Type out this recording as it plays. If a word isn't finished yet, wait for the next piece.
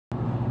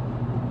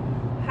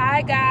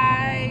Hi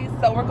guys,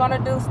 so we're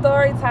gonna do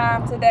story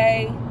time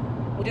today.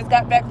 We just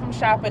got back from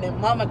shopping and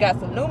mama got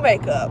some new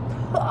makeup.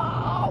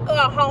 Oh, go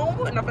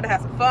home and I'm gonna have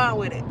some fun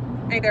with it.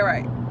 Ain't that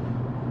right?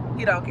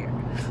 You don't care.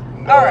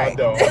 No, all right. I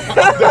don't.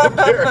 I don't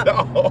care at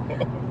all.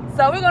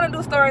 So we're gonna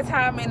do story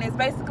time, and it's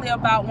basically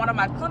about one of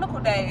my clinical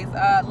days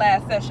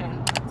last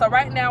session. So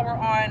right now we're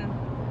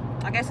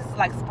on, I guess it's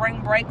like spring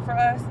break for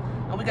us,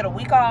 and we get a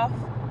week off.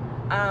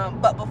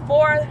 But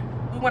before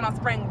we went on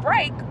spring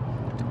break,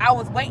 I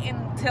was waiting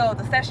till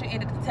the session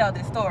ended to tell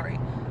this story.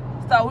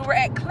 So we were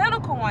at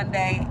clinical one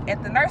day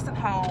at the nursing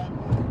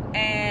home,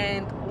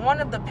 and one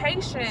of the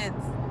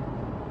patients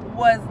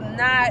was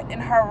not in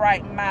her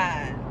right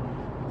mind.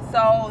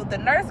 So the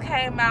nurse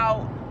came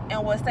out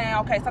and was saying,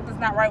 okay, something's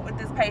not right with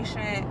this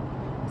patient.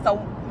 So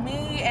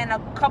me and a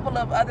couple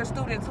of other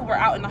students who were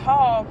out in the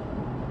hall,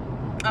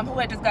 who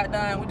had just got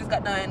done, we just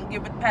got done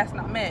passing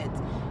out meds,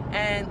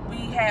 and we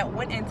had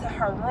went into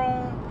her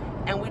room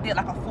and we did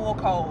like a full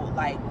code,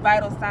 like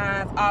vital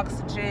signs,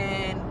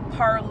 oxygen,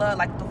 Perla,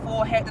 like the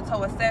full head to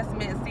toe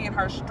assessment and seeing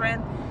her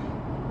strength.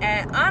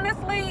 And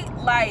honestly,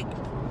 like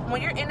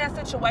when you're in that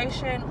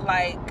situation,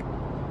 like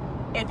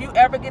if you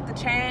ever get the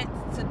chance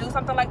to do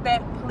something like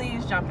that,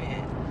 please jump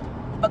in.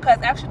 Because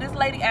actually this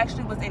lady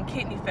actually was in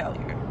kidney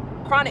failure,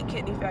 chronic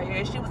kidney failure,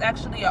 and she was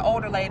actually an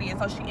older lady, and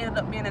so she ended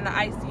up being in the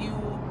ICU.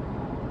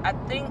 I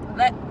think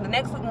that the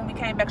next week when we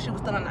came back, she was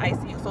still in the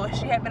ICU. So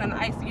she had been in the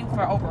ICU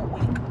for over a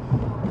week.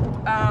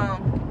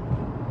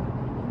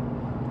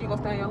 You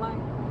gonna stay in your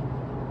lane?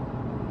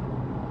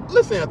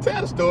 Listen,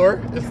 tell the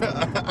story.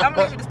 I'm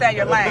gonna need you to stay in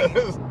your lane.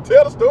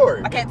 Tell the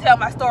story. I can't tell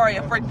my story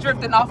if we're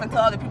drifting off into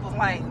other people's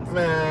lanes.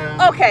 Man.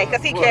 Okay,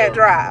 because he can't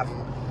drive.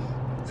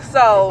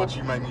 So. But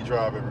you make me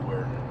drive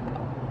everywhere.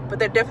 But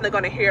they're definitely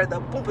gonna hear the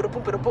boom-a-da,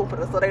 boom-a-da,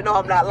 boom-a-da, so they know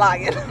I'm not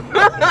lying.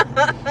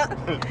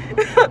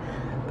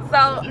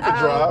 So you can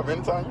drive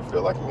anytime you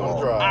feel like you want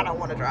to drive. I don't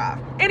want to drive.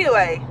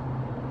 Anyway,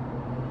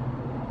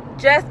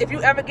 just if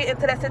you ever get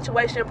into that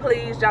situation,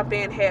 please jump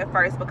in head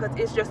first, because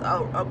it's just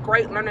a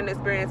great learning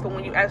experience for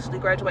when you actually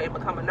graduate and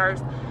become a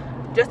nurse,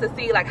 just to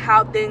see like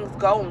how things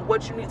go and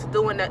what you need to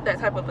do in that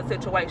type of a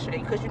situation,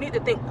 because you need to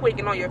think quick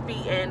and on your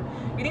feet, and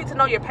you need to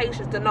know your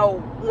patients to know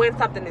when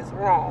something is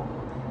wrong.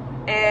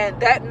 And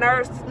that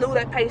nurse knew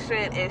that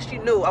patient, and she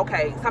knew,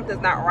 okay,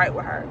 something's not right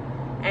with her.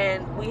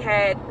 And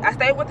I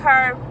stayed with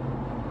her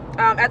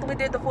after we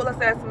did the full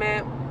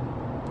assessment,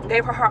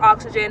 gave her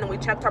oxygen, and we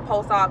checked her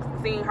pulse ox,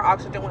 seeing her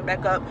oxygen went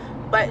back up.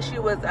 But she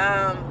was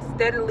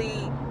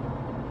steadily,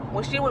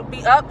 when she would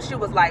be up, she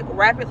was like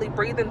rapidly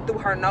breathing through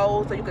her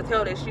nose, so you could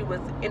tell that she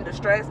was in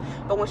distress.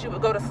 But when she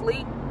would go to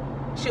sleep,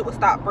 she would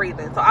stop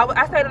breathing. So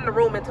I stayed in the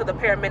room until the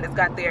paramedics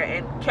got there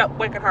and kept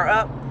waking her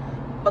up,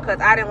 because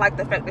I didn't like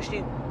the fact that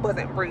she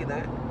wasn't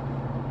breathing,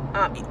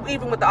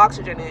 even with the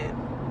oxygen in.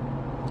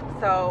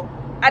 So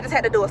I just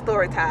had to do a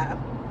story time,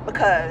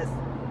 because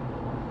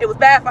it was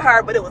bad for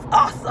her, but it was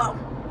awesome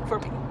for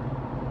me.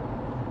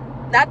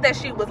 Not that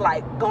she was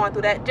like going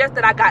through that, just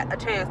that I got a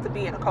chance to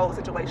be in a cold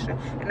situation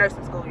in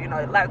nursing school. You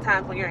know, a lot of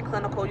times when you're in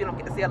clinical, you don't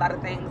get to see a lot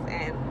of things,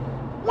 and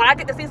when I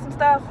get to see some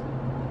stuff,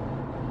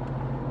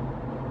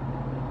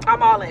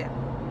 I'm all in.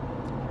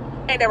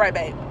 Ain't that right,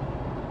 babe?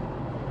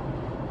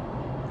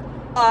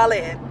 All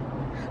in.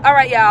 All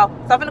right, y'all.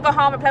 So I'm gonna go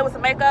home and play with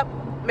some makeup.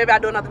 Maybe I'll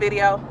do another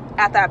video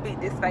after I beat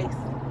this face.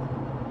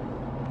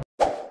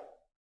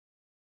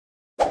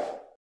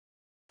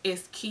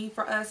 Is key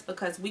for us,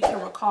 because we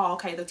can recall,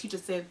 okay, the teacher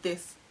said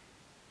this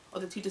or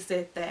the teacher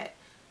said that.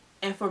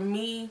 And for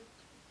me,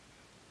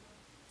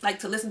 like,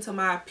 to listen to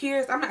my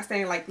peers, I'm not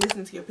saying like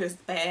listening to your peers is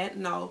bad,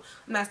 no,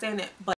 I'm not saying that, but